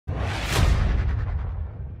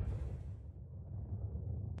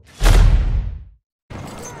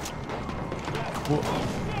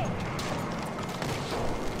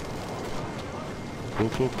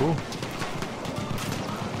Cool.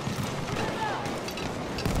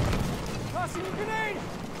 Tossing a grenade!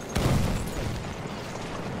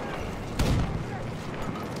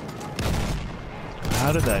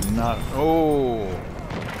 How did I not? Oh.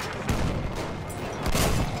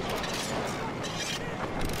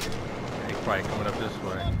 He's probably coming up this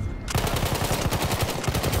way.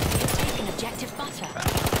 Taking objective butter.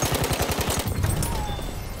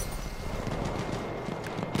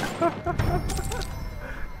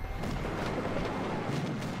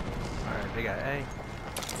 Alright, they got A.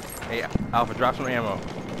 Hey, Alpha, drop some ammo.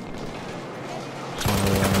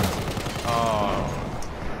 Oh.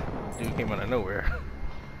 Dude came out of nowhere.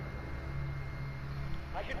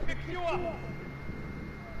 I can pick you up!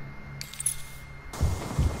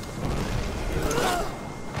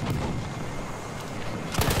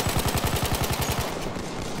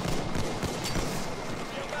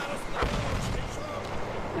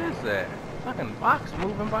 What is that? Fucking box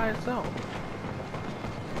moving by itself.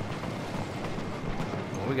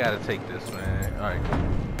 Well, we gotta take this, man. Alright.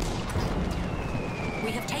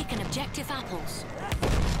 We have taken objective apples.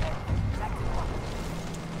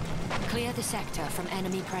 Clear the sector from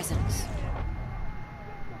enemy presence.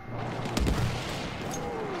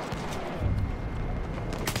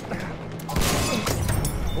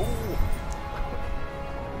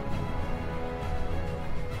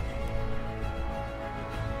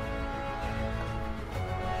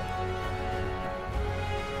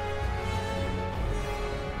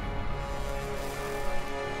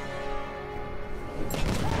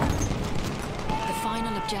 The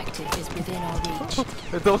final objective is within our reach.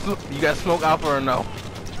 You got smoke Alpha or no?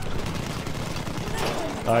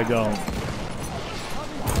 I don't.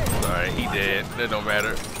 Alright, he did. That don't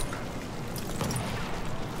matter.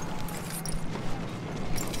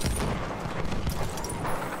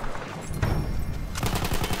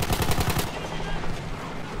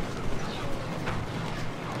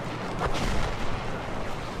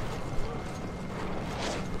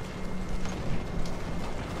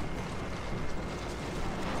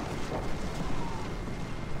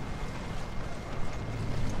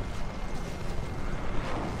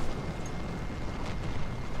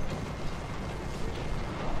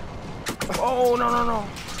 Oh, no.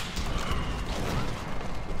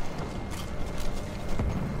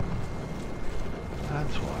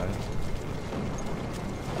 That's why.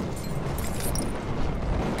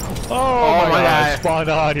 Oh my God! I spawned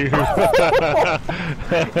on you.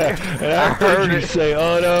 And I heard you say,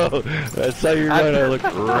 "Oh no!" I saw you run. I looked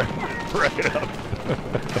right up.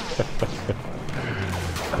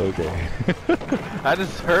 Okay. I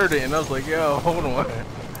just heard it and I was like, yo, hold on.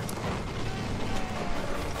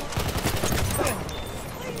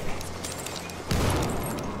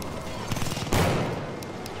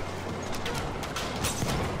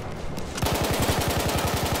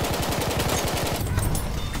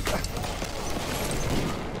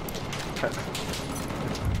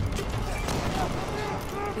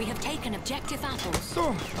 We have taken objective apples.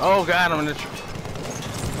 Oh God, I'm in the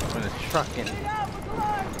truck.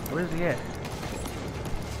 Where's he at?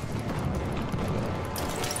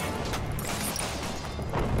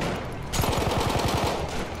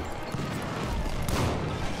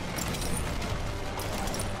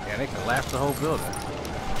 Yeah, they collapsed the whole building.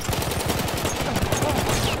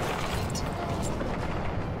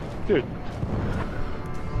 Dude.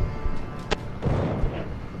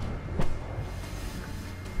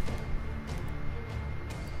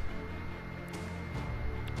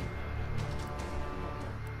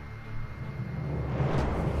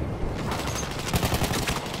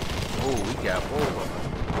 Oh, we got four of them.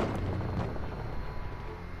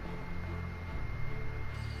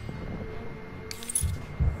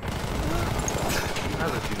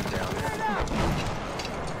 How's it shooting down there?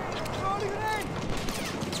 Throwing a grenade!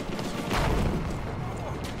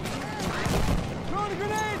 Throwing a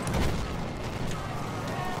grenade!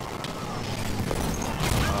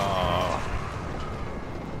 Oh.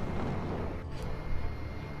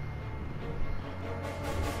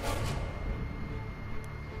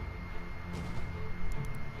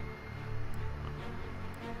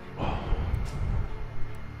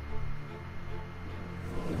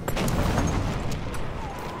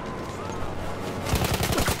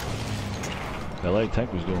 That light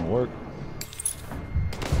tank was doing work.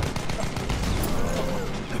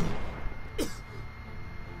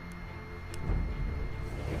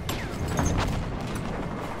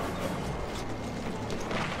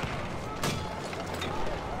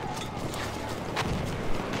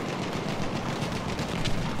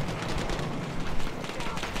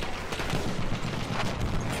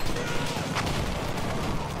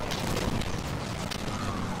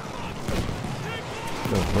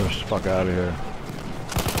 fuck out of here.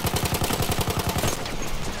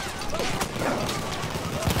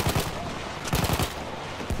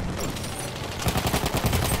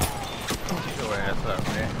 Get your ass up,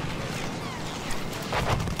 man.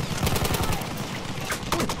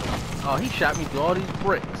 Oh, he shot me through all these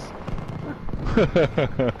bricks.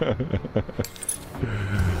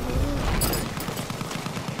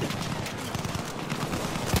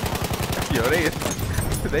 Yo, they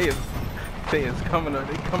is coming up.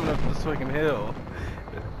 They coming up this fucking hill.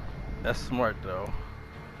 That's smart though.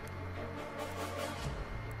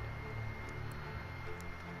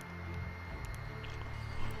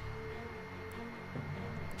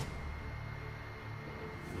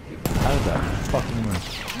 How did that fucking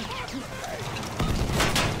miss?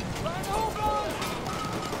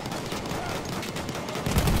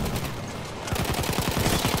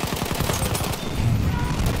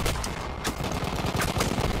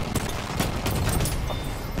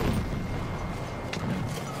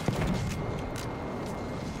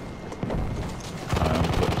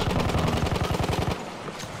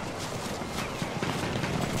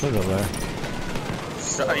 Look over there.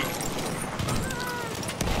 Sight.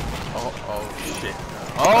 Oh shit.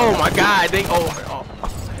 Oh my god, they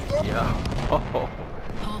yeah. Oh.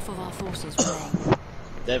 Half of our forces remain.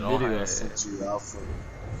 That No, video I sent you, Alpha,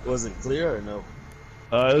 was it clear or no?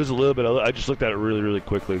 It was a little bit. I just looked at it really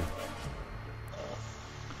quickly.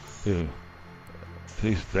 Dude,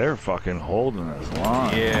 they're fucking holding this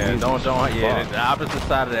line. Yeah, don't. Yeah, the opposite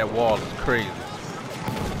side of that wall is crazy.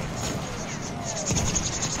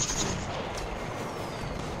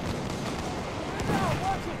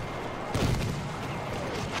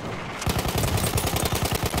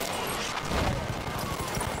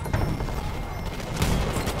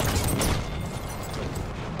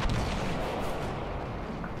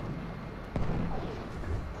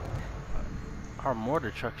 Our mortar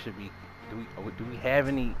truck should be. Do we have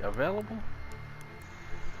any available?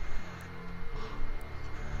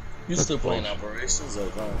 You still playing Operations or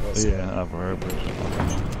Conquest? Yeah,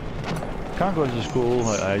 Operations. Conquest is cool.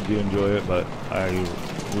 I do enjoy it, but I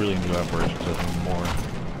really enjoy Operations I think more.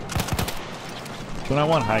 When I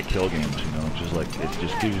want high kill games, you know, just like it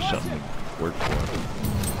just gives you something to work for.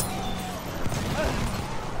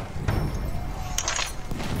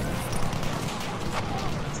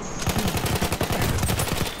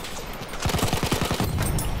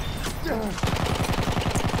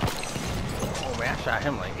 Oh man, I shot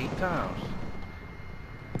him like 8 times.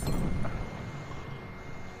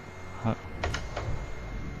 Huh.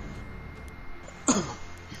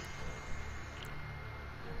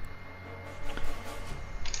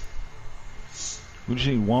 We just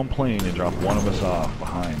need one plane to drop one of us off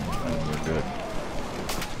behind, and we're good.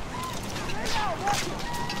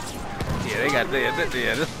 Yeah, they got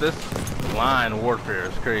this line warfare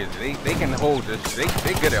is crazy. They can hold this.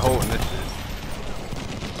 They good at holding this shit.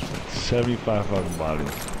 75 fucking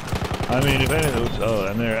bodies. I mean, if anything, it was,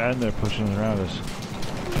 and they're pushing around us.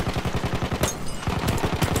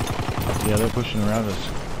 Yeah, they're pushing around us.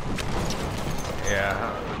 Yeah.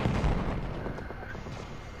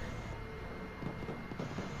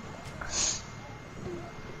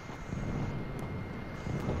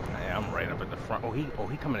 Yeah, I'm right up at the front. Oh,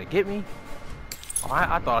 he coming to get me? Oh,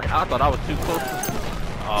 I thought I was too close.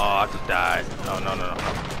 Oh, I just died. No.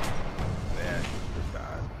 Yeah, just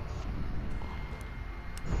died.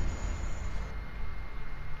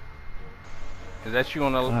 Is that you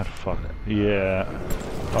on the? God, fuck. Yeah.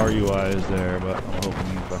 RUI is there, but I'm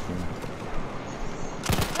hoping you fucking.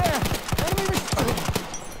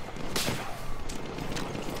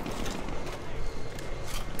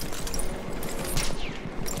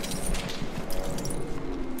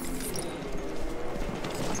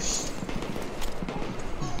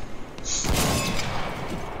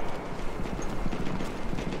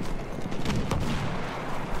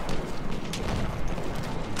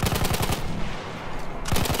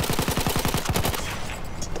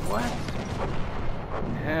 What?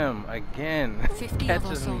 Him again. 50 of our Catches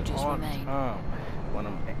me soldiers all the remain. time when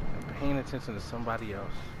I'm paying attention to somebody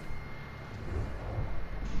else.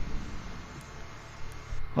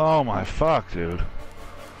 Oh my fuck, dude.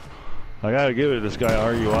 I gotta give it, this guy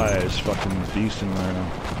RUI is fucking beasting right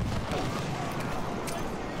now.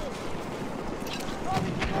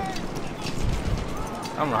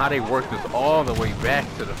 I don't know how they work this all the way back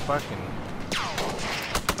to the fucking.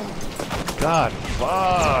 God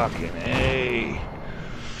fucking A.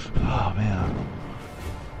 Oh man.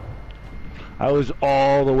 I was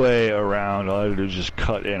all the way around. All I had to do was just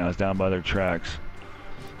cut in. I was down by their tracks.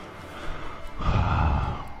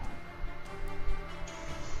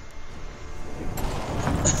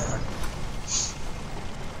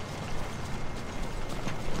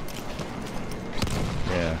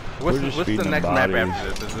 What's We're just the feeding them next map bodies.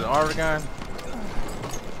 after this? Is it Oregon?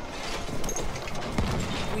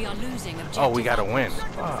 We are losing objective. Oh, we gotta win.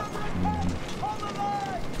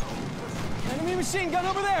 Enemy machine gun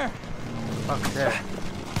over there! Fuck that.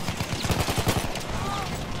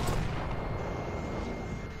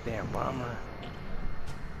 Damn bomber.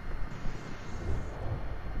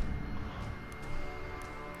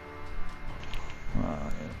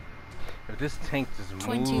 If this tank just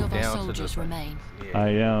 20 moved of our down to soldiers the remain.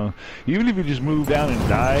 I even if you just moved down and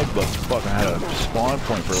died, but fucking had a spawn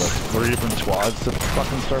point for like 3 different squads to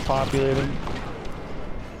fucking start populating.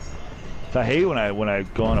 So I hate when I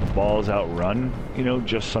go on a balls out run, you know,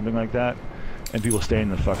 just something like that, and people stay in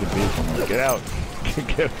the fucking vehicle. I'm like, get out,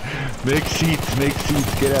 make seats,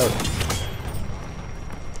 get out.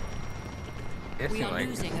 It We seems are like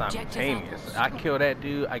losing it's objective simultaneous. apples. I kill that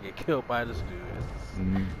dude, I get killed by this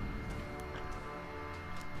dude.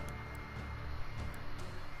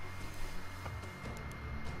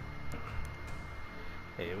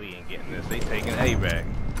 Hey, we ain't getting this. They taking A back.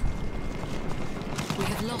 We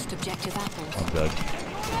have lost objective apples. I'm dead.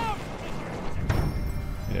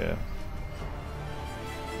 Yeah.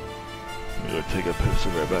 I'm gonna take a piss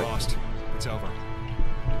and right back. Lost. It's over.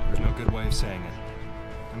 There's no good way of saying it.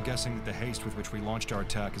 I'm guessing that the haste with which we launched our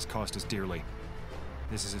attack has cost us dearly.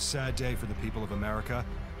 This is a sad day for the people of America,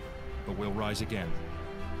 but we'll rise again.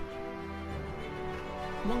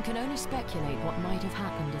 One can only speculate what might have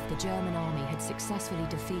happened if the German army had successfully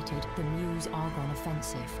defeated the Meuse-Argonne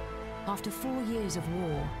offensive. After 4 years of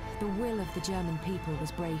war, the will of the German people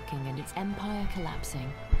was breaking and its empire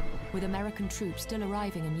collapsing. With American troops still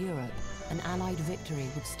arriving in Europe, an Allied victory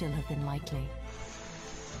would still have been likely.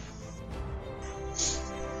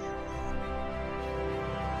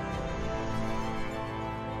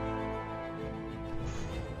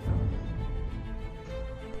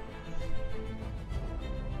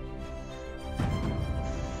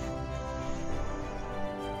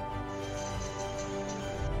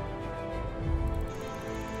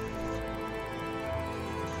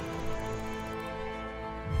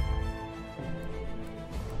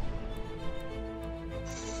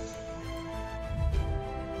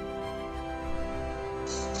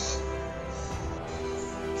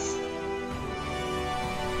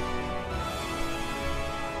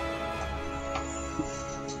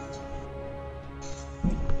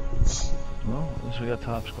 Well, at least we got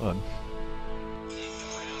top squad.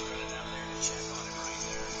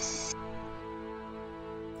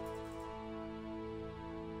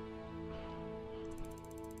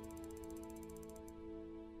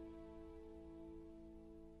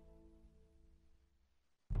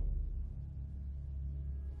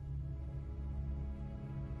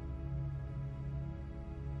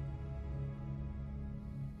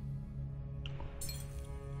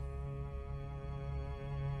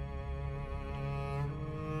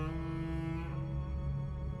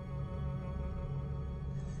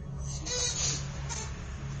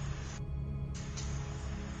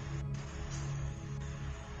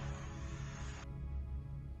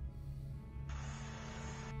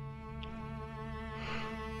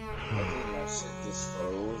 That shit just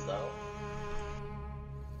froze out.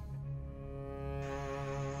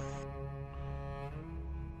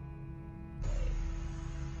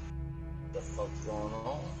 What the fuck's going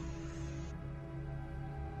on?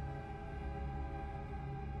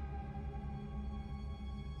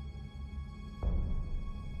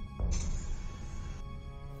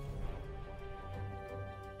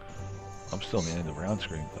 I'm still in the end of the round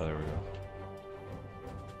screen. Oh, there we go.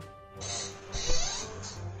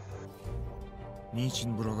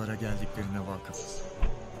 Niçin buralara geldiklerine vakıfız.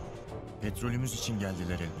 Petrolümüz için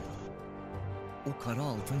geldiler elbette. O kara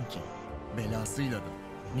altın ki, belasıyla da,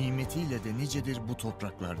 nimetiyle de nicedir bu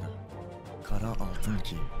topraklarda. Kara altın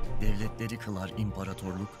ki, devletleri kılar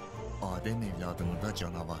imparatorluk, Adem evladını da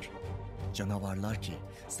canavar. Canavarlar ki,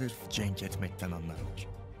 sırf cenk etmekten anlarlar.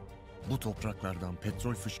 Bu topraklardan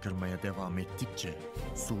petrol fışkırmaya devam ettikçe,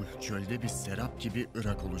 sulh çölde bir serap gibi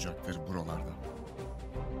ırak olacaktır buralardan.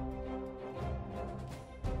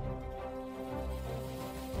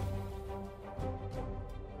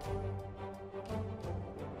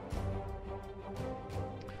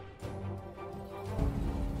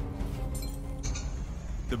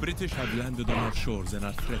 The British have landed on our shores and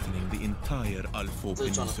are threatening the entire Alfo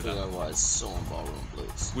Still trying to figure Peninsula. out why it's so involved in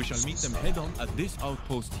Blitz. We shall meet them head-on at this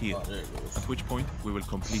outpost here, Oh, there it goes. at which point we will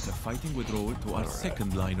complete a fighting withdrawal to our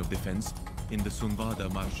second line of defense in the Sunvada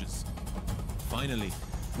marshes. Finally,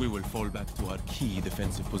 we will fall back to our key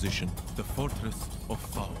defensive position, the fortress of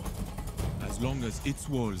Fao. As long as its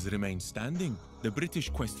walls remain standing, the British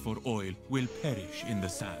quest for oil will perish in the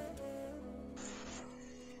sand.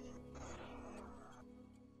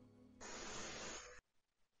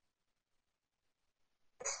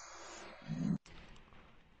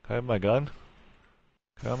 Can I have my gun?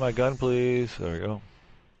 Can I have my gun, please? There we go.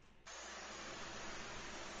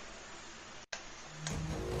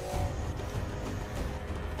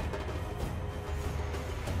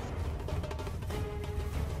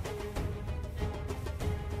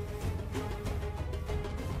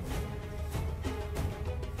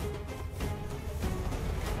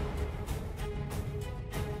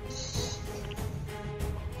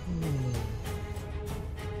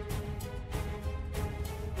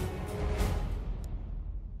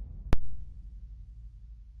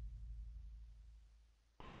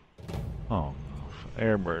 Oh,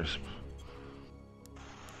 air burst.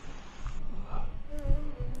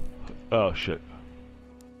 Oh shit.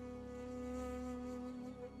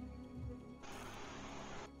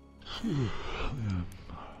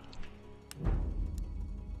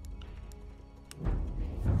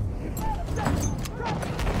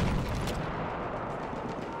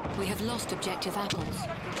 We have lost objective apples.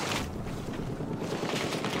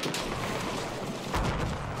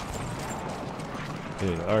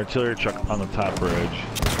 Dude, artillery truck on the top bridge.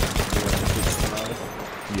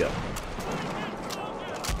 Yep.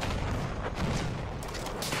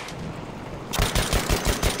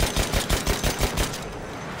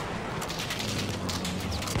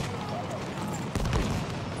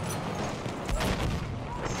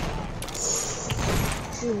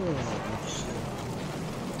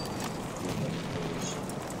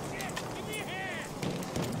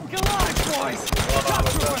 Look alive, boys! Talk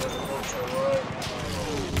to her!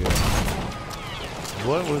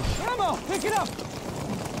 What was... Ammo! Pick it up!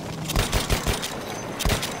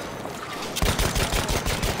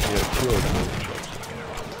 Yeah, 2 artillery trucks.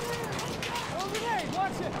 Oh, grenade!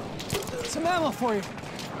 Watch it! Some ammo for you.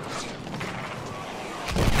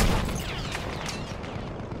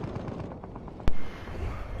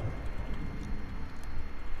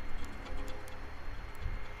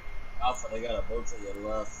 Alpha, they got a boat to your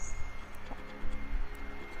left.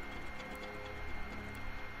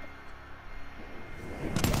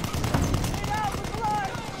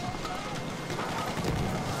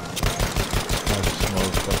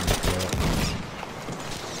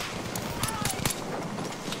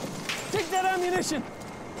 Take that ammunition!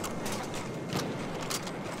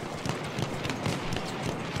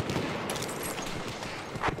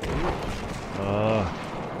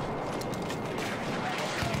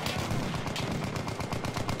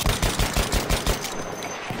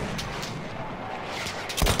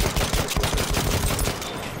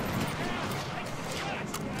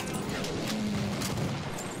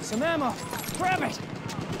 Some ammo! Grab it!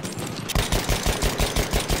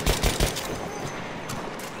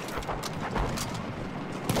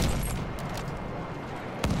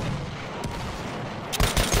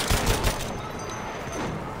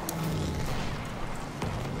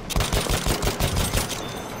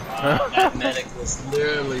 That medic was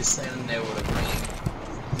literally standing there with a green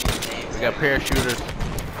name. We got parachuters.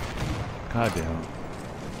 God damn it.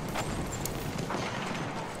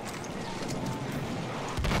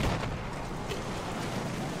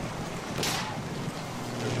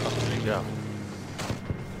 There you go.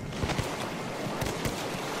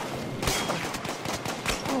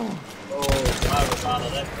 Oh, driver's out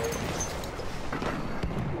of that boat.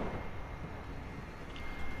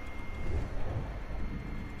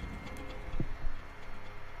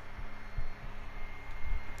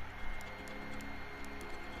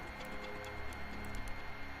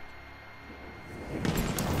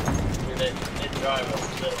 That driver's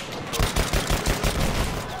still.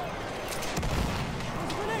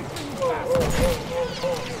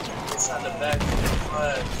 It's on the back of the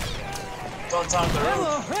flag. It's on top of the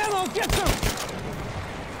roof. Ammo! Get some!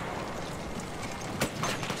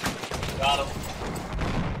 Got him.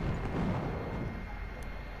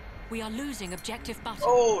 We are losing objective button.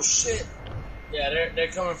 Oh shit! Yeah,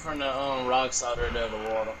 they're coming from the rocks out there to the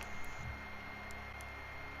water.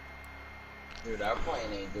 Dude, our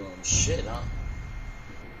plane ain't doing shit, huh?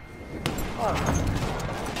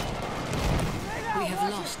 We have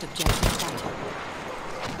lost objective button.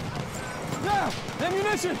 Now!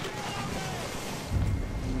 Ammunition!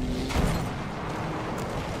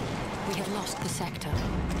 We have lost the sector.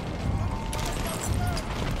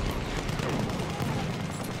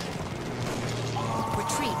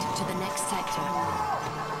 Retreat to the next sector.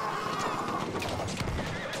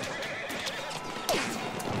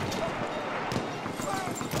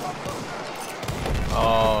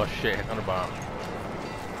 Oh shit, on the bomb.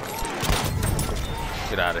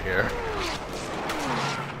 Get out of here.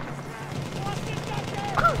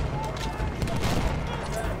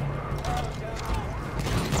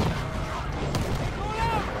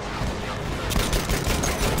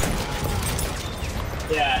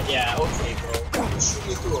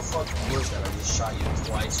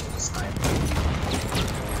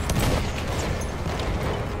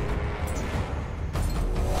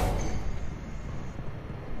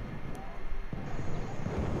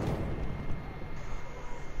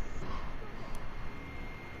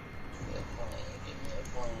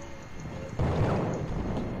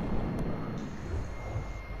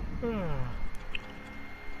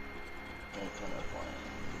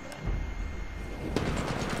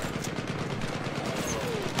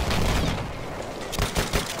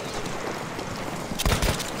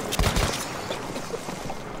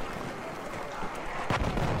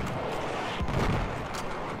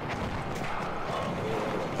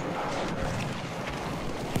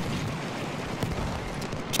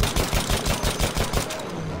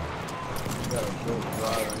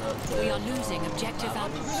 Driving up there. We are losing objective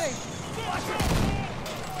Alpha.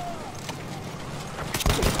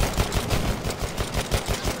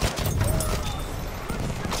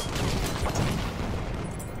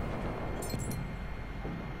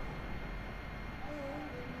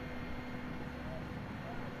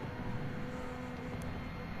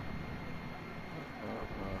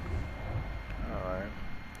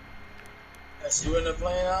 You in the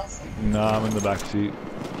plane, Alpha? No, I'm in the back seat.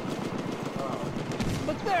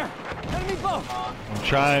 Look there! Enemy boat! I'm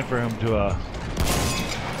trying for him to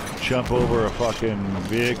jump over a fucking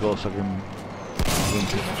vehicle so I can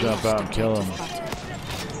jump out and kill him.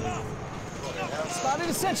 Spotted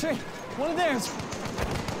a sentry! One of theirs!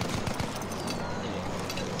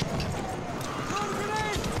 Throwing a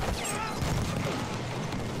grenade!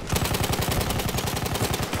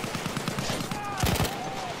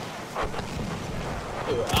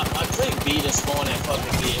 Dude, I clicked B to spawn and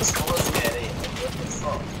fucking B. It spawns me at 8. What the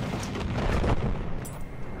fuck?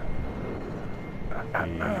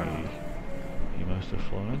 He must have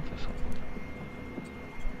flown into something.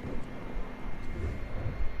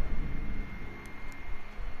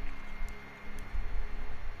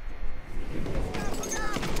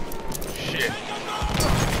 Shit.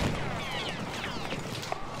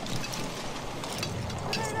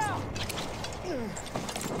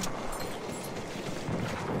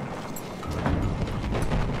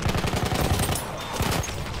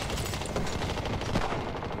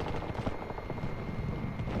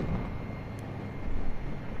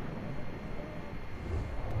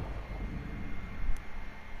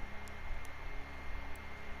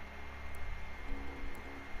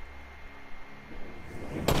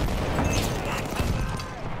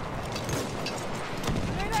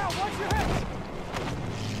 Grenade out! Watch your head!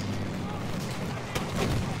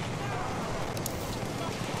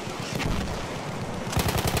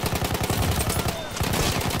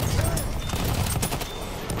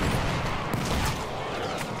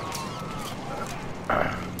 I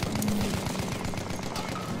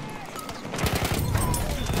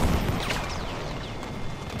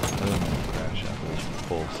don't know if crash after this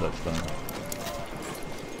full set's done.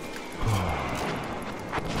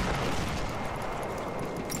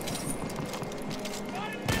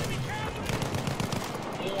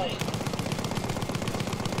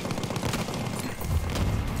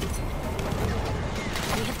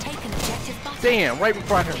 We have taken objective Butter. Damn, right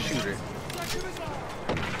before I can shoot it.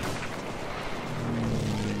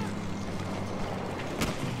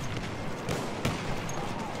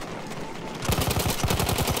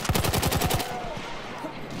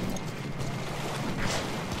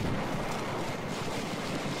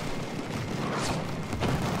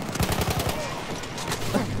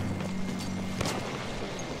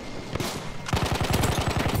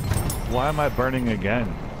 Why am I burning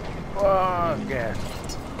again? Oh, gas.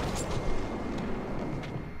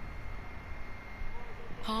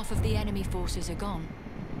 Half of the enemy forces are gone.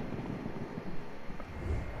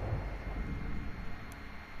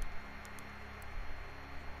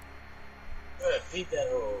 Good, beat that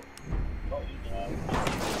hole. Oh, you know.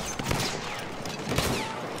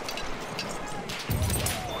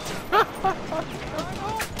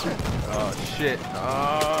 Oh shit.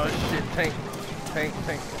 Oh shit. Tank. Tank.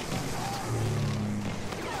 Tank.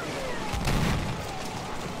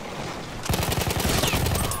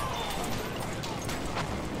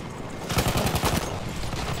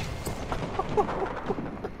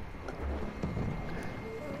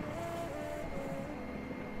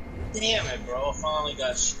 Damn it, bro. I finally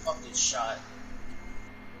got fucking shot.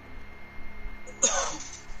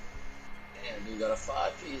 Damn, dude got a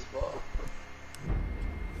 5-piece ball.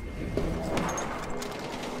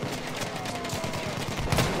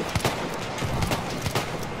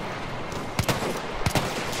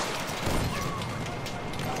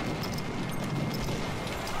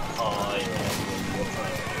 Oh, yeah.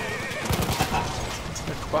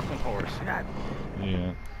 This fucking horse. God.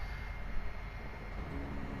 Yeah.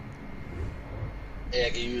 Yeah, I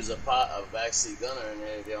can use a backseat gunner in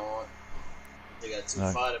there if you want. They got 2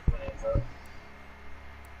 Nice. fighter planes up.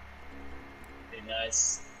 Be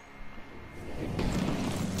nice.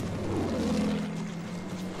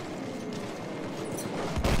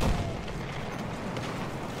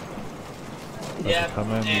 Yeah,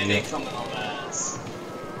 come in, and yeah. they coming on my ass.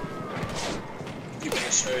 Keep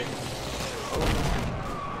it straight.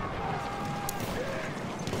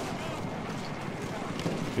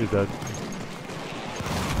 He's dead.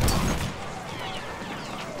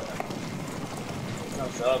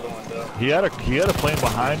 How's the other one though? He had a plane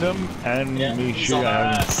behind him and Yeah, me he's shooting on my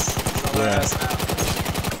at him. ass. He's on my Yeah. ass now.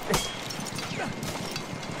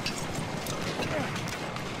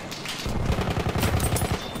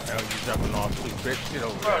 jumping off too, bitch. Get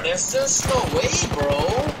over Bro, there. there's just no way, bro.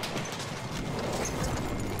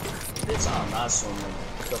 Bitch, I'm not swimming.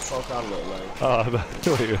 What the fuck I look like?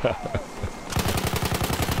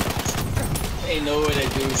 Ain't no way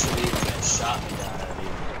that dude should even have shot me down there.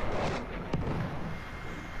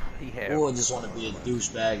 He had. Or just want to be a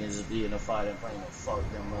douchebag and just be in a fight and playing to fuck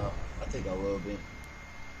them up. I think I will be.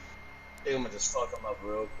 I think I'm gonna just fuck them up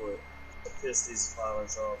real quick to piss these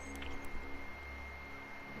violence off.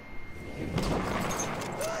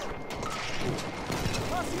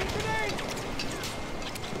 Tossing a grenade!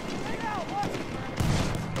 Hang out, watch it!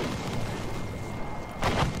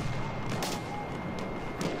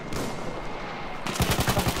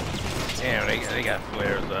 Damn, they got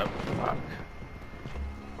flares up. Fuck.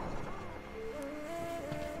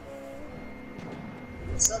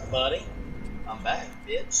 What's up, buddy? I'm back,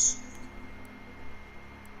 bitch.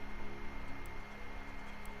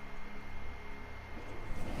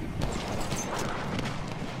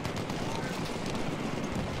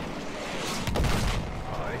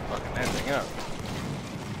 Oh, they fucking that thing up.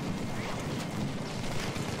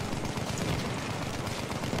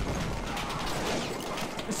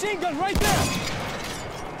 Machine gun right there!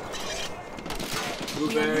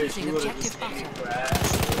 Blueberries, losing you would've objective just made me butter.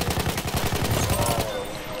 crash. Oh,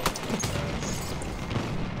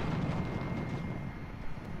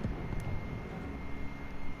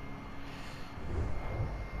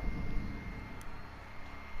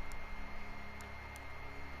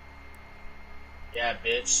 yeah,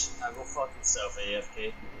 bitch. Now go fuck yourself,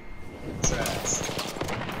 AFK. Trash.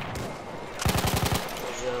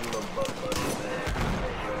 Where's your little butt buddy, man?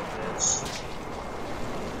 There you go, bitch.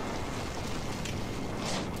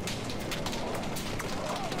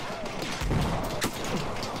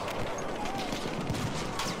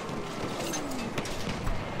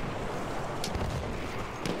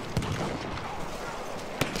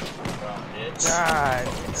 God.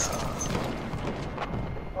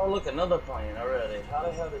 Oh, look, another plane already. How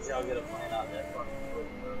the hell did y'all get a plane out that fucking quick,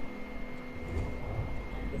 bro?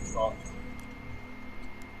 Get fucked.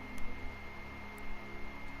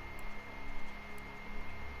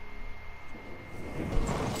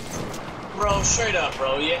 Bro, straight up,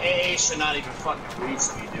 bro. Your AA should not even fucking reach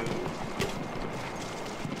me, dude.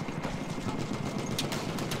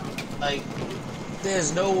 Like,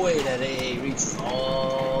 there's no way that AA reaches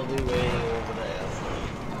all the way over there.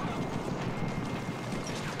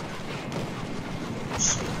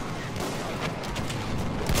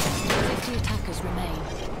 50 attackers remain.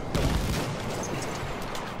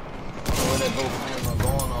 Where that go planes are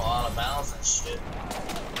going all out of bounds and shit.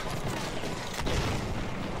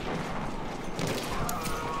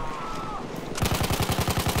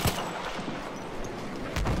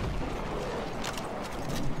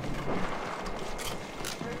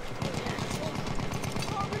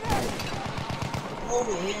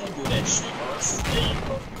 Over here and do that shit, bro. There you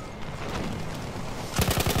go.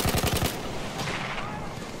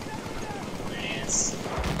 Nice.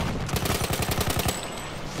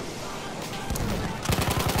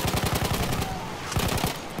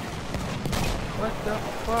 What the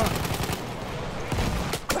fuck?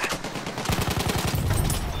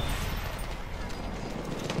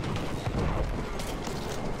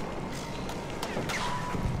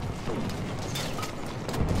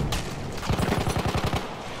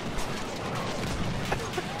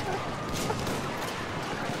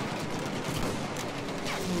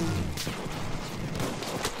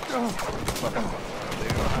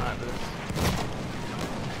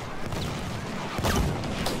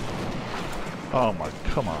 Oh my,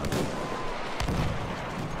 come on.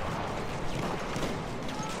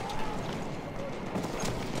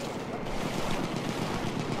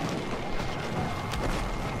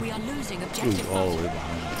 We are losing Ooh, objective all the butter. way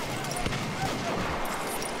behind.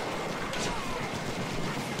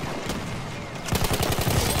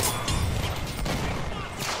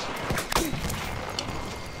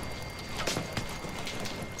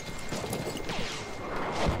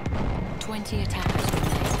 Attackers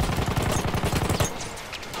remain.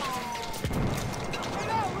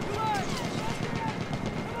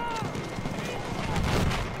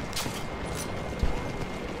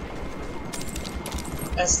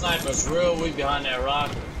 That sniper's real weak behind that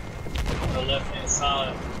rock on the left hand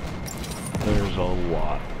side. There's a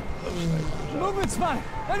lot of snipers. Movement spotted!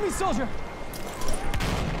 Enemy soldier!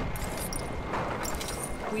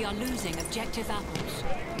 We are losing objective apples.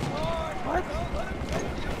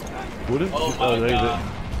 What is Oh my god.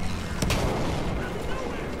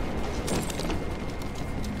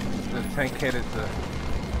 The tank headed to.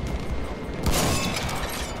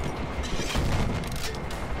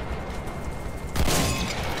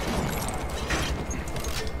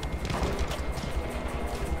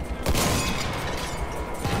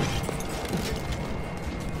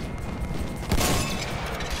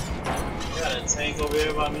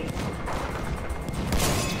 by me?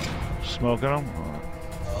 Smoking them?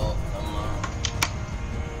 Oh, come on.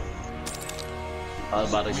 I was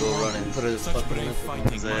about to go run and put his Such fucking brave rifle in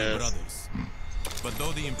fighting, his my ass. brothers. But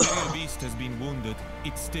though the Imperial Beast has been wounded,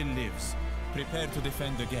 it still lives. Prepare to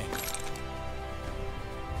defend again.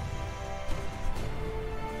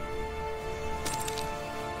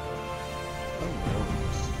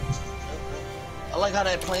 I like how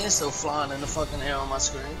that plane's still flying in the fucking air on my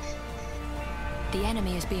screen. The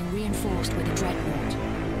enemy is being reinforced with a dreadnought.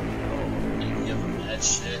 Give them that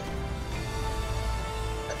shit.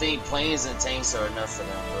 I think planes and tanks are enough for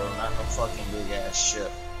them, bro. Not no fucking big ass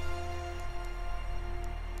ship.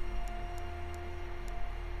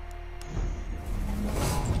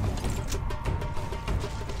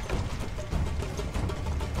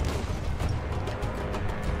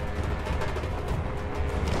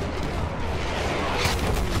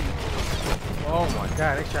 Oh my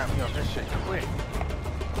god, they shot me off that shit quick.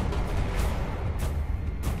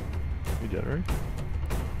 You dead, right?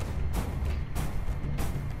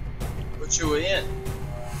 What you were in?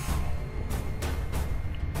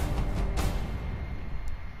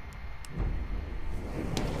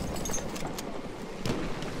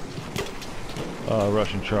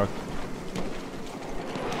 Russian truck.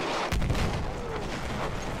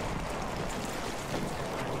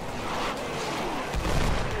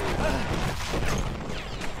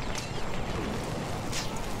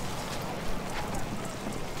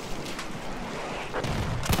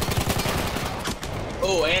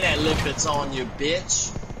 Oh, and that limpet's on you,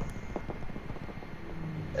 bitch.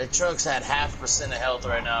 That truck's at 0.5% of health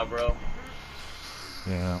right now, bro.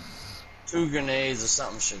 Yeah. 2 grenades or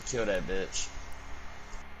something should kill that bitch.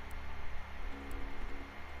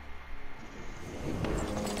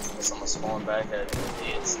 Guess I'm gonna spawn back at it.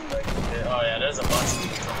 Oh yeah, there's a bunch of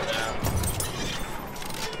people coming down.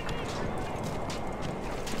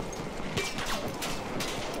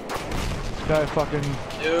 This guy fucking...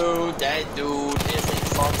 Dude, that dude is a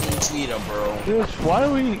fucking cheater, bro. Dude, why do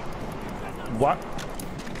we... What?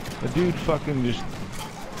 The dude fucking just...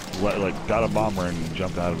 got a bomber and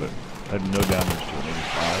jumped out of it. Had no damage to it, maybe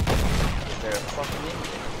 5. They're fucking idiot.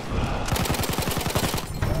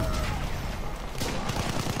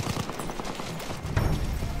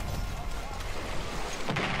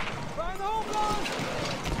 Find the home gun!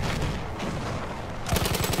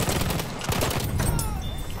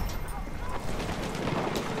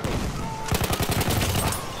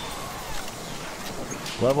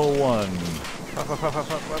 Level 1.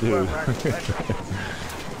 Dude.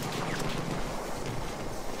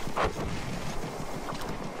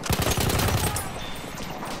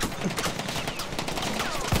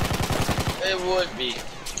 It would be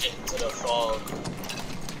getting to the fog.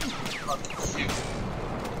 Fucking shoot.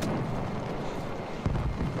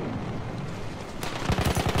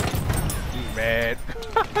 You mad?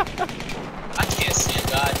 I can't see a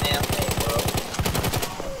goddamn thing, bro.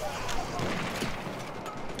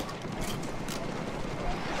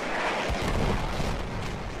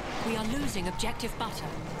 We are losing objective butter.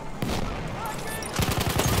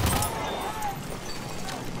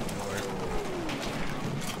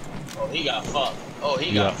 Oh, he got fucked. Oh,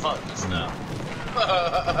 he got fucked just now.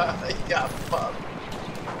 He got fucked.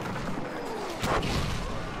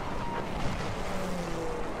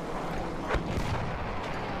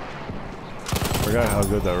 Forgot how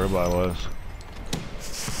good that ribeye was.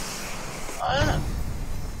 Oh, yeah.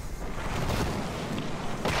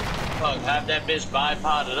 Fuck, have that bitch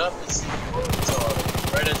bipoded up and see what it's all.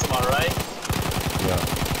 Right into my right? Yeah.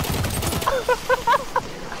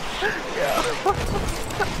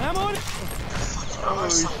 I'm on it! Oh,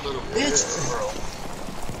 some little bitches, bro.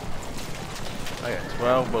 I got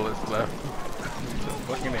 12 bullets left.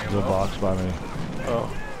 Fucking ammo. There's a box by me. Oh.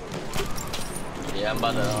 Yeah, I'm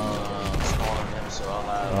about to spawn him, so I'll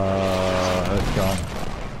have... It's gone.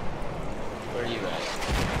 Where are you at?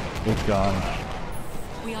 It's gone.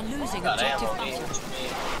 We are losing Got objective ammo, me. butter. What you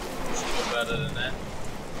mean? You should do better than that.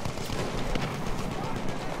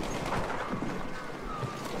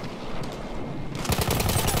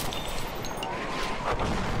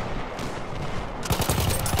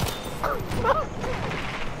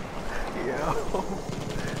 Yo.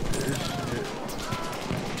 This shit.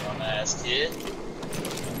 Dumbass kid.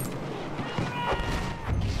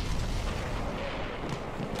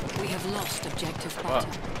 We have lost objective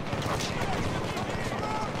butter.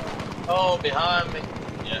 Oh, behind me.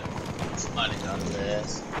 Yeah. Somebody got his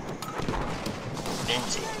ass.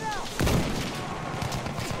 Empty.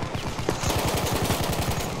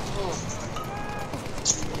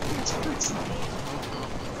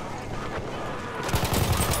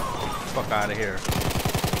 Fuck out of here.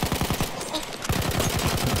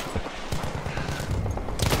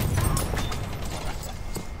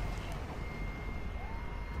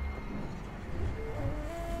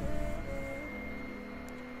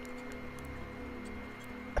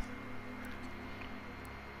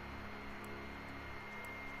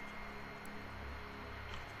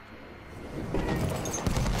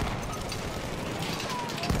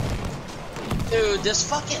 Dude, this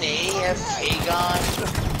fucking AFK gun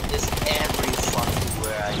is every fucking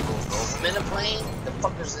where I go. If I'm in a plane, the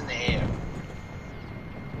fucker's in the air.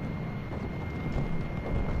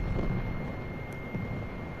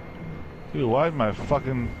 Dude, why is my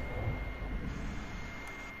fucking...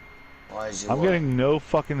 Why is you I'm getting no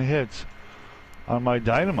fucking hits on my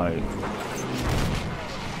dynamite.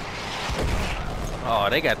 Oh,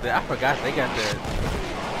 they got the. I forgot they got the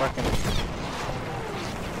fucking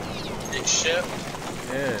big ship.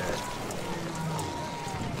 Yeah.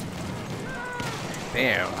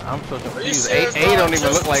 Damn, I'm so confused. Serious, A bro? don't even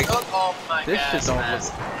Just look like took off my this gas shit. Don't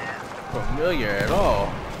mask. look familiar at all.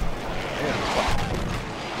 Damn, fuck.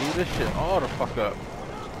 Leave this shit all the fuck up.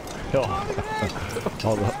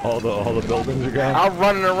 all the buildings are gone. I'm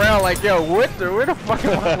running around like, yo, where the fuck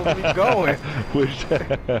am I supposed to be going? Which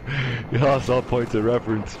you lost all points of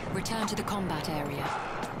reference. Return to the combat area.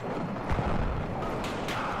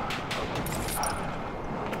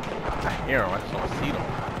 I hear him. I just don't see them.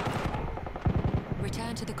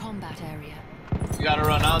 Return to the combat area. You gotta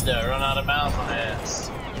run out there, run out of bounds on ass.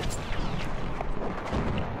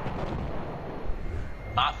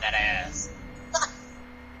 Pop that ass.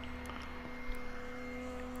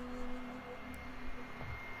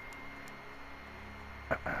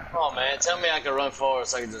 Oh man, tell me I can run forward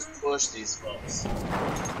so I can just push these folks.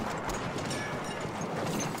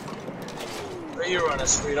 Where you running,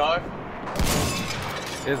 sweetheart?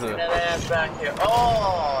 Is Get it? that ass back here.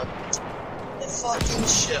 Oh, the fucking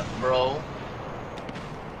ship, bro.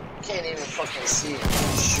 Can't even fucking see it.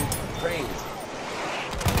 Shoot crazy.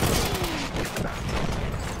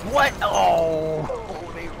 What?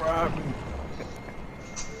 Oh, they robbed me.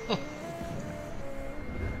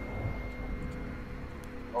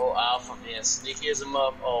 Oh, Alpha being sneaky as a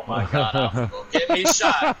mup. Oh my god, Alpha, go get me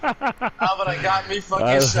shot. Alpha done got me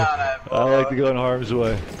fucking shot at, bro. I like to go in harm's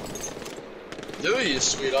way. Do you,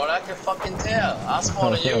 sweetheart? I can fucking tell. I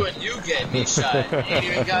spawned on you and you get me shot. You ain't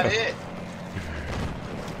even got hit.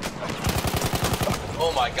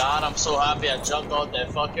 Oh my god, I'm so happy I jumped off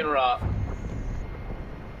that fucking rock.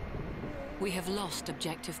 We have lost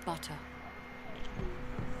objective butter.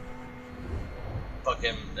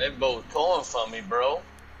 Fucking, they both pulling from me, bro.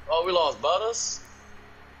 Oh, we lost Butters?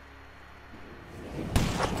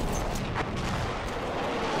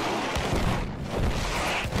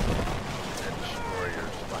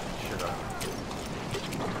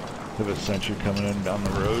 Have a sentry coming in down the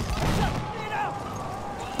road.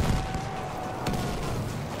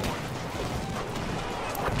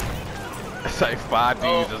 It's like 5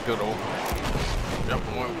 dudes just go to jump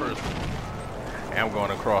on one person. And I'm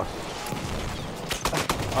going across.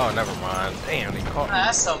 Oh, never mind. Damn, they caught me.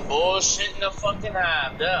 That's some bullshit in the fucking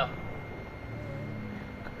hive, there.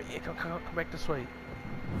 Yeah, come back this way.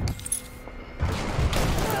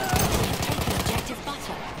 Objective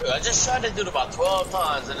butter. Dude, I just shot that dude about 12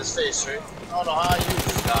 times in his face, right? I don't know how you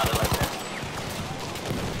just got it like that.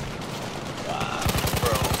 Wow,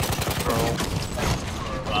 bro.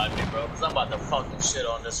 Revive me, bro, because I'm about to fucking shit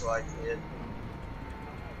on this right kid.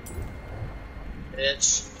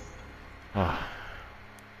 Bitch.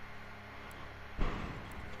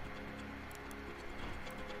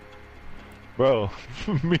 Bro,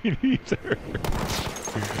 me neither.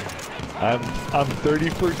 I'm 30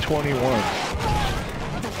 for 21. Well,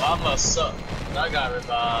 I must suck. I got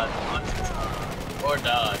revived a bunch of times. Or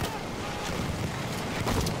died.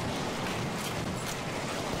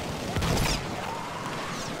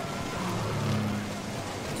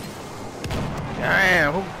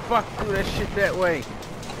 Damn, who the fuck threw that shit that way?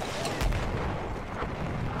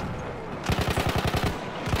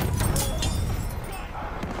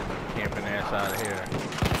 Camping ass out of here.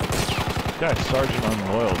 This guy's Sergeant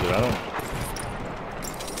Unloyal, dude. I don't...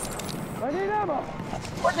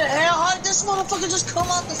 What the hell? How did this motherfucker just come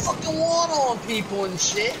out the fucking water on people and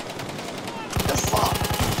shit? The fuck?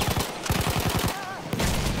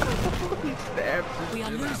 We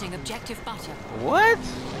are losing objective butter. What?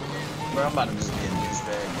 Bro, I'm about to just be a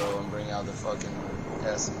douchebag, bro, and bring out the fucking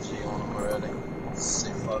SMG on him already.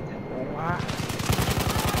 Sick fucking. Why?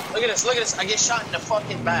 Look at this, look at this. I get shot in the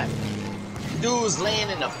fucking back. Dude's laying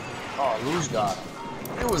in the. Oh, Luge got him.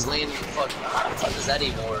 Dude was laying in the fucking. How the fuck does that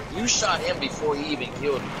even work? You shot him before he even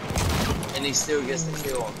killed him. And he still gets to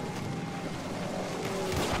kill him.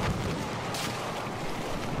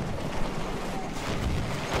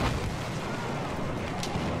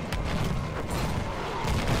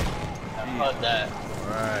 Fuck that.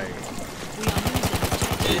 Right. We are losing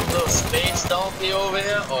objective. This little space donkey over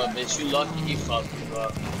here, or bitch, you lucky he fucked you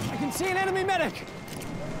up. I can see an enemy medic.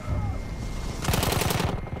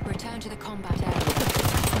 Return to the combat area.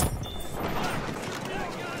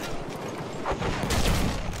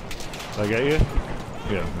 Did I get you?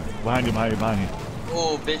 Yeah. Behind you, behind you, behind you.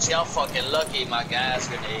 Oh, bitch, y'all fucking lucky my gas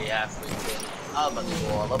grenade halfway through. I'm about to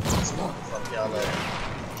go all up this motherfucker, y'all later.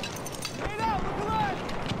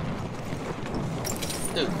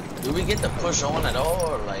 Dude, do we get to push on at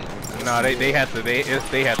all, or like? No, they have to. They have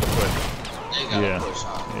to push. They gotta push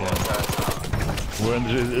on.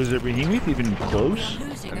 Is there Behemoth even close?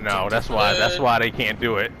 No, that's why they can't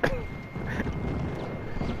do it. I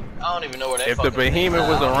don't even know where they. If the Behemoth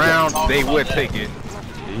was around, they would take it.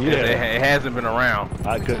 Yeah. It hasn't been around.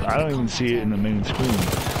 I don't even see it in the main screen.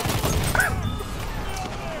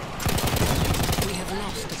 We have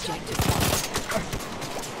lost objective.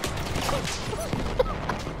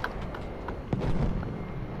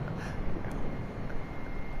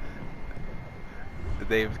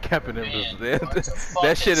 They've kept it in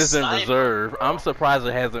that shit is in reserve. I'm surprised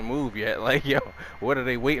it hasn't moved yet. Like, yo, what are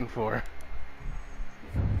they waiting for?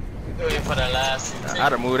 Waiting for that last.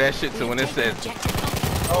 I'd have moved that shit to when it says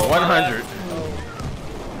 100.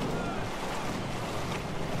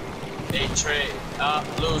 They trade.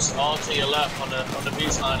 Loose all to your left on the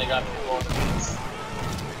beach line. They got people on the beach.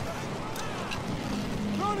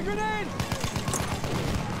 Throwing a grenade!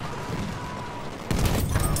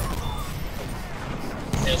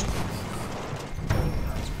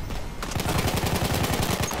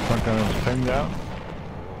 Front gunner's pinged out.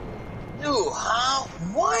 Dude, how?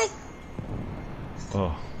 What?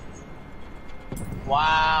 Oh.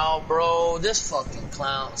 Wow, bro. This fucking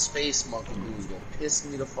clown space monkey dude's gonna piss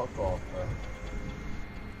me the fuck off, bro.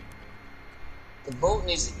 The boat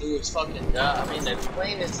needs to do its fucking job. I mean, the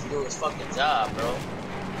plane needs to do its fucking job, bro.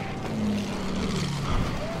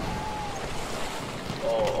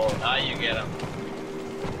 Oh, now you get him.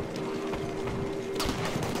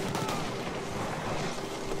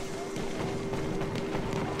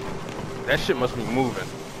 That shit must be moving.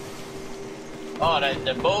 Oh,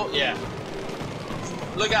 the boat? Yeah.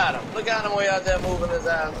 Look at him. Look at him way out there moving his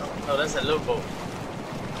ass. No, that's a little boat.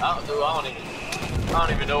 I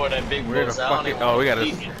don't even know where that big boat's at. Oh, we gotta.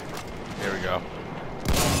 There we go.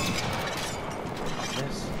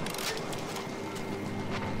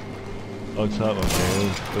 Oh, it's up.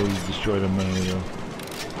 Okay, it was destroyed a minute ago.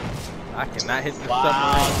 I cannot hit the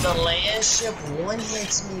submarine. submarine. The land ship one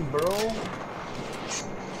hits me, bro.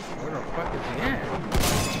 Where the fuck is he at?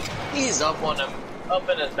 He's up on him, up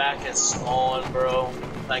in his back and spawn, bro.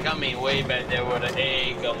 Like, I mean, way back there where the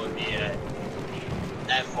egg gun would be at.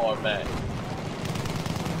 That far back.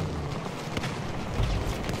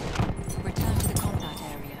 Return to the combat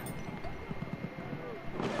area.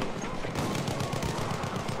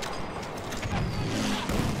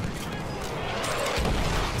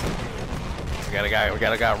 We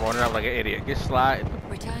got a guy running up like an idiot. Get slide.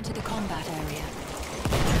 Return to the combat area.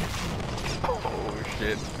 Oh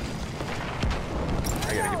shit. I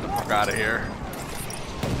gotta get the fuck out of here.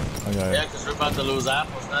 Okay. Yeah, because we're about to lose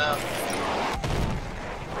apples now.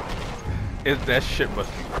 That shit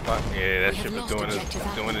must be fuck. Yeah, that shit was doing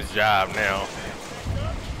his job now.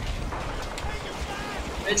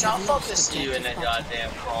 Bitch, I'll fucking see you in that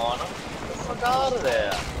goddamn corner. Get the fuck out of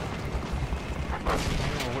there.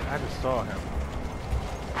 I just saw him.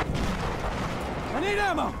 I need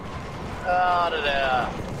ammo! Out of there.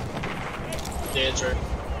 Danger.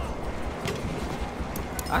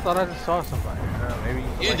 I thought I just saw somebody. Maybe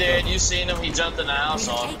you did. You seen him. He jumped in the house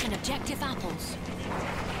on him. Taken objective apples.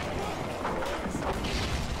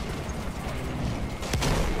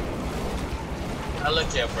 Now look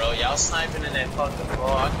here, bro. Y'all sniping in that fucking bro.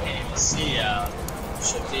 I can't even see y'all.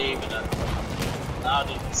 Should be even allowed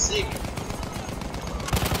to even see.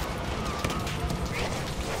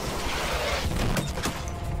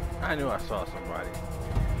 I knew I saw somebody.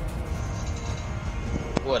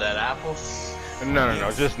 What, that apple?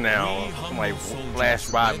 No, just now. Somebody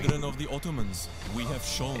flashed by me. Of the Ottomans, we have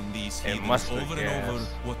shown these heathens over and over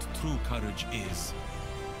what true courage is.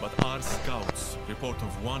 But our scouts report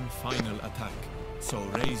of one final attack, so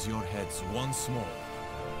raise your heads once more.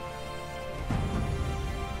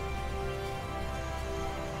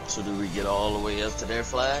 So do we get all the way up to their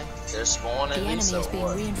flag? Their spawn at least, The or enemy is being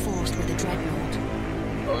what? reinforced with a dreadnought.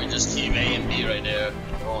 Or we just keep A and B right there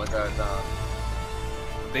the whole entire time?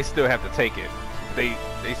 They still have to take it. They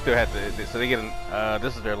still have to. So they get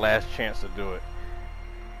this is their last chance to do it.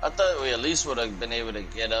 I thought we at least would have been able to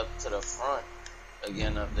get up to the front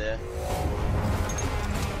again up there.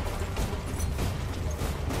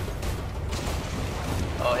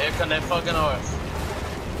 Oh, here come that fucking horse.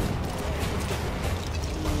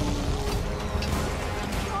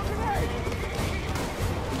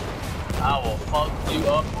 I will fuck you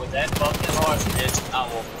up with that fucking horse, bitch. I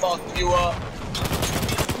will fuck you up.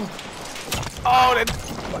 Oh, that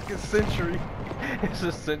fucking sentry. It's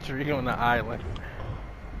a sentry on the island.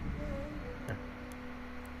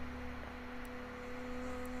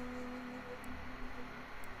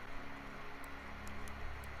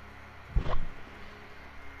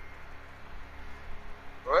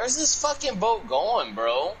 Where's this fucking boat going,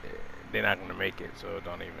 bro? They're not gonna make it, so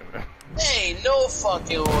don't even. Hey, no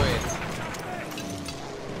fucking way.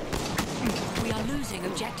 We are losing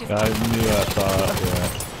objective. I knew I thought,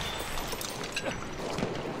 yeah.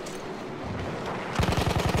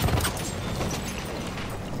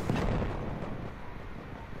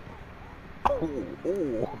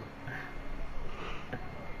 Oh.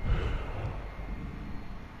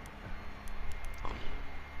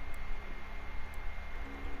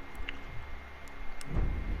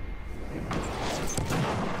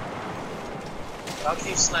 I'll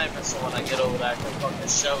keep sniping so when I get over there I can fucking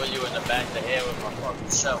shovel you in the back of the head with my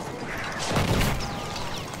fucking shovel.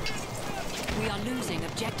 We are losing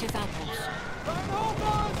objective apples.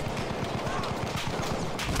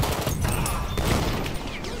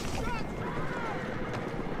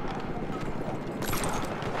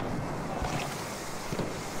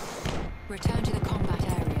 Return to the combat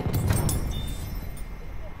area.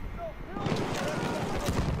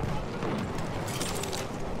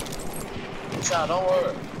 Child, don't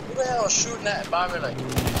worry. Who the hell is shooting that by me like,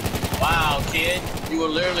 wow, kid, you were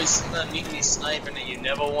literally sitting underneath me sniping and you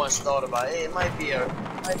never once thought about, hey, it might be an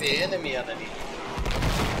enemy underneath.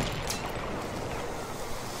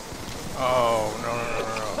 Oh, no.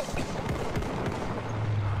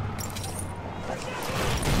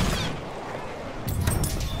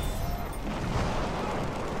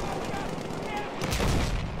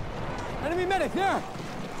 Enemy medic, there!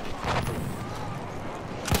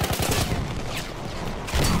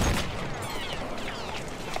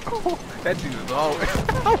 That dude is all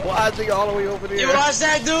watching all the way over there. You watch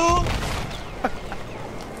that, dude?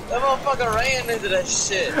 That motherfucker ran into that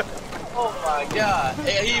shit. Oh my god.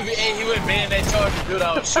 Hey, he went bayonet charge the dude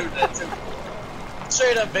I was shooting at too.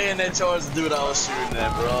 Straight up bayonet charge the dude I was shooting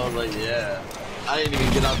at, bro. I was like, yeah. I didn't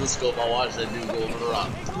even get out the scope. I watched that dude go over the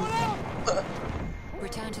rock.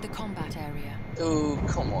 Return to the combat area. Dude,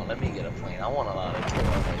 come on, let me get a plane. I want a lot of kill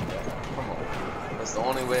right there. Come on. That's the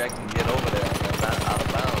only way I can get over there. I'm not out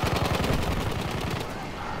of bounds.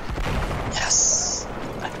 Yes!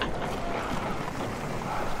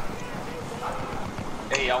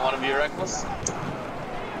 Hey, y'all want to be reckless?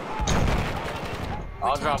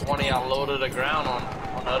 I'll drop one of y'all low to the ground on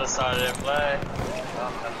the other side of that flag.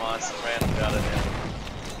 Oh, never mind, some random got it in.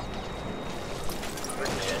 We're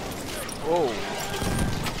dead. Whoa.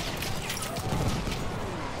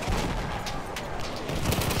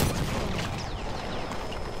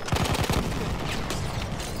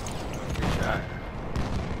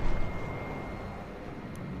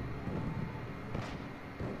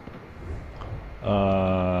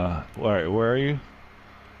 Where are you?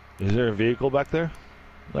 Is there a vehicle back there,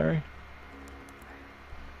 Larry?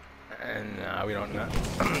 No, we don't know.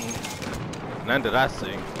 None that I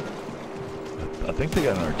see. I think they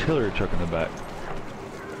got an artillery truck in the back.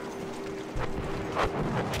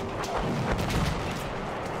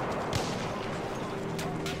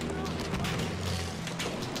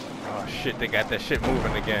 Oh shit, they got that shit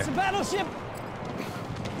moving again. It's a battleship!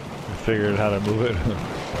 I figured how to move it.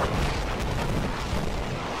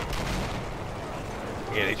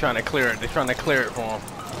 Yeah, they trying to clear it. They're trying to clear it for them.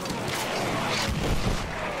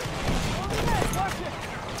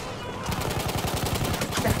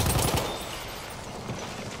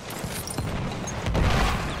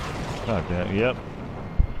 Oh, damn. Yep.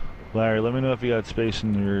 Larry, let me know if you got space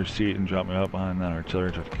in your seat and drop me out behind that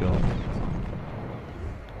artillery truck to kill him.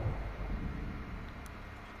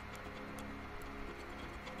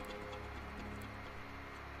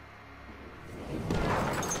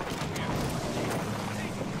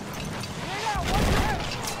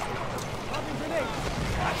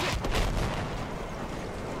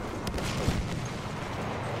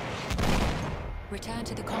 Return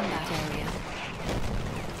to the combat area.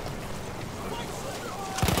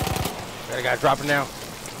 That guy dropping now.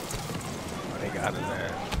 Oh, they got him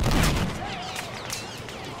there.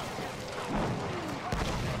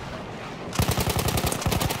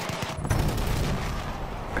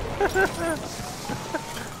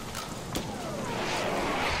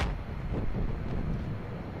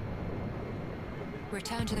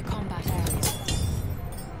 Return to the combat area.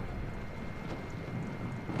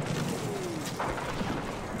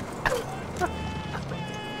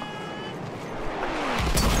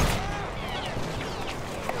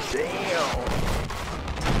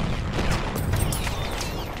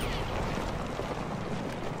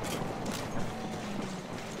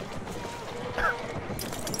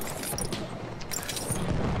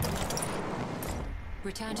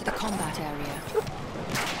 Return to the combat area.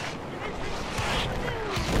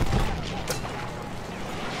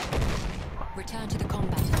 Return to the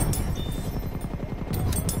combat area.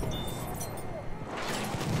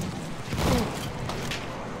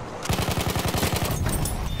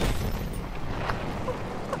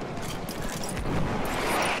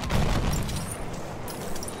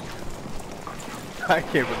 I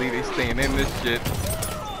can't believe they staying in this shit.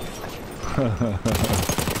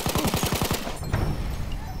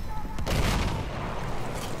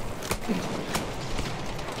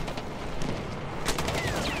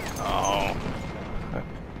 Oh.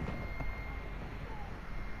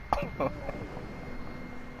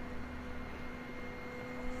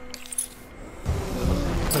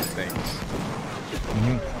 Thanks.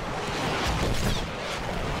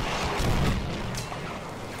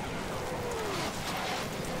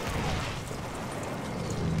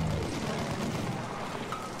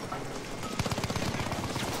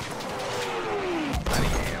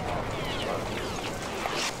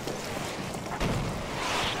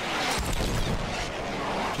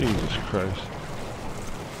 Jesus Christ.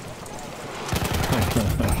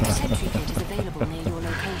 A sentry kit is available near your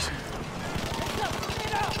location.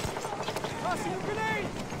 Tossing a grenade!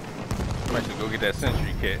 I might should go get that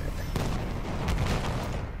sentry kit.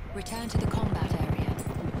 Return to the combat area.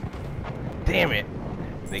 Damn it!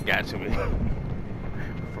 They got to me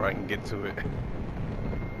before I can get to it.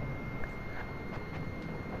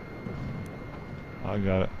 I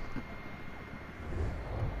got it.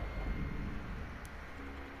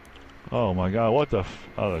 Oh my god, what the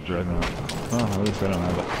oh, the Dreadnought. Oh, at least I don't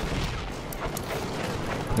have it.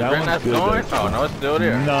 That Dreadnought's one's good. going? Though. Oh, no, it's still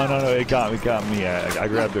there. No, it got me. I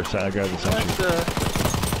grabbed their side. I grabbed the sentry.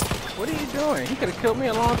 What are you doing? He could have killed me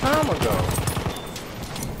a long time ago.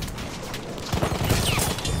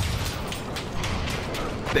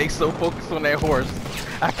 They so focused on that horse.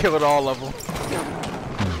 I killed all of them.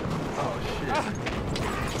 Oh shit.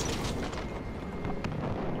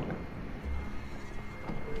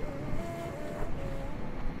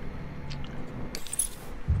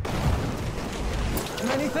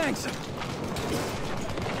 Many thanks.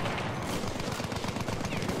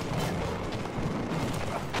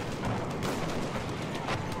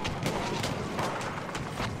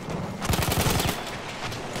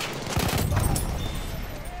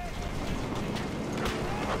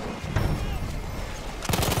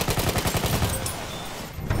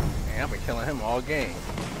 Man, I've been killing him all game.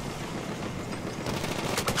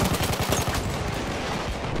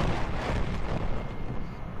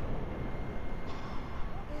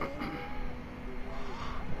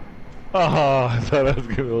 Oh, I thought I was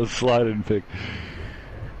gonna be able to slide and pick.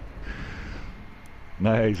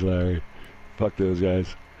 Nice, Larry. Fuck those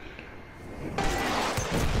guys.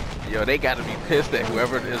 Yo, they gotta be pissed at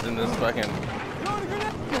whoever it is in this fucking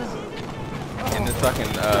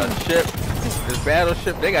ship, this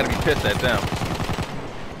battleship. They gotta be pissed at them.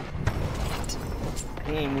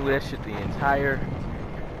 He ain't moved that shit the entire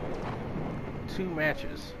 2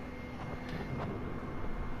 matches.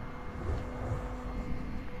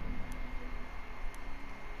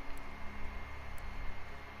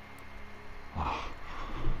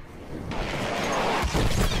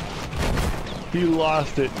 He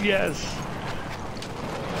lost it. Yes.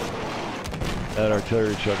 That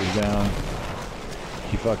artillery truck is down.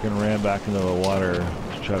 He fucking ran back into the water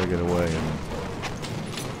to try to get away.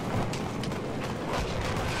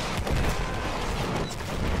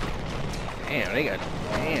 And Damn, they got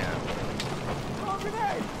damn. Throw a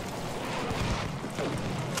grenade!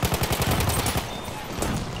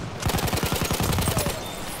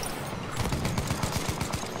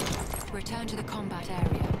 Return to the combat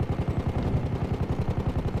area.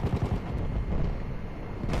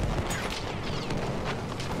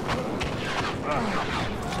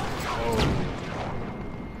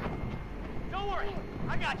 Don't worry,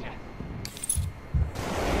 I got you.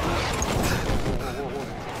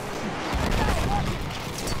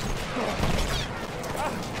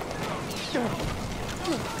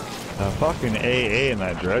 fucking AA in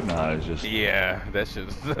that Dreadnought is just... Yeah, that's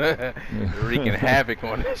just wreaking havoc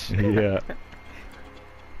on that shit. Yeah.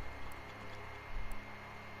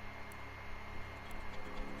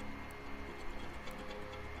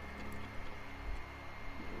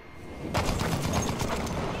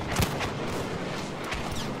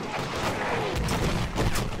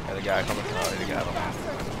 Got a guy coming. Oh, they got him.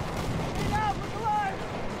 Get out, look alive!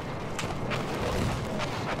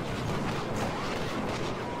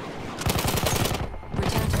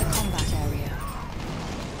 Return to the combat area.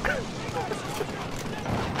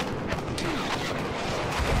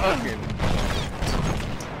 Fucking.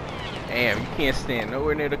 Damn, you can't stand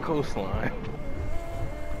nowhere near the coastline.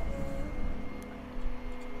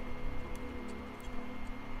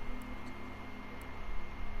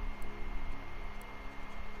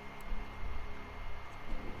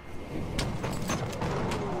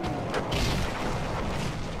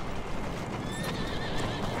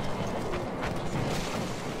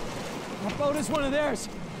 So does one of theirs.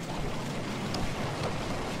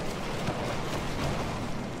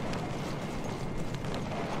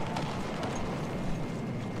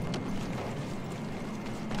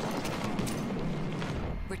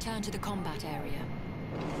 Return to the combat area.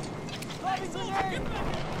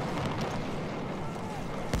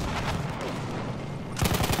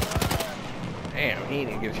 Damn, he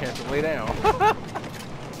didn't get a chance to lay down.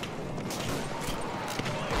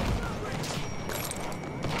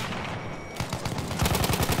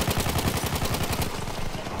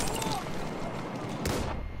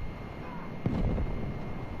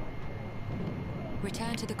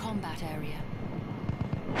 Return to the combat area.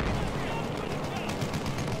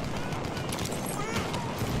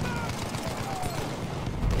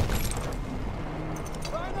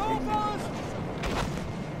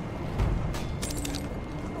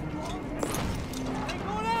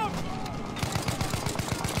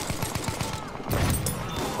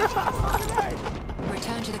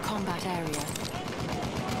 Return to the combat area.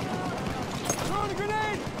 Throwing a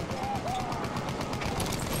grenade!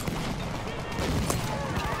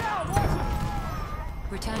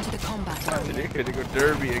 Return to the combat area. They could go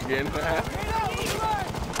derby again.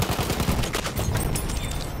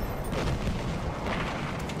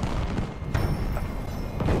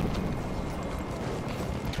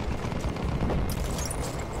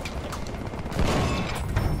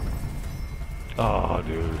 Oh,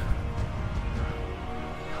 dude.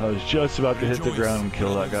 I was just about to hit the Rejoice, ground and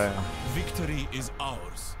kill that brothers. guy. Victory is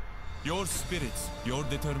ours. Your spirits, your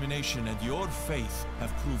determination, and your faith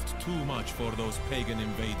have proved too much for those pagan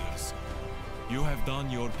invaders. You have done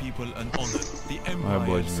your people an honor. The Empire Alright,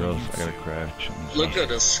 boys and girls, I salutes gotta you. crash. Look at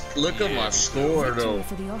this. Look at my score though. Victory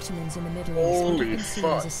for the Ottomans in the Middle Holy East would have been seen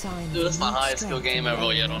as fuck. a sign Dude, that's of my renewed highest skill strength game in the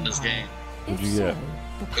ever yet Roman on this Empire. game. What'd If you so, get?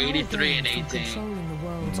 the power 83 and gained from 18. controlling the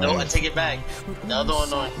world's No, I wealth take it back. would The other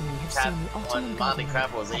one almost on certainly have Cap seen the Ottoman on Monte government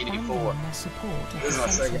Crap was 84. abandoning their support of This is my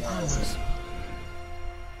the Central second highest. Powers.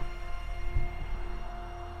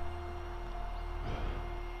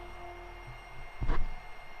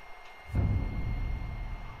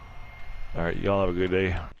 Alright, y'all have a good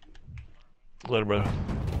day. Later, brother.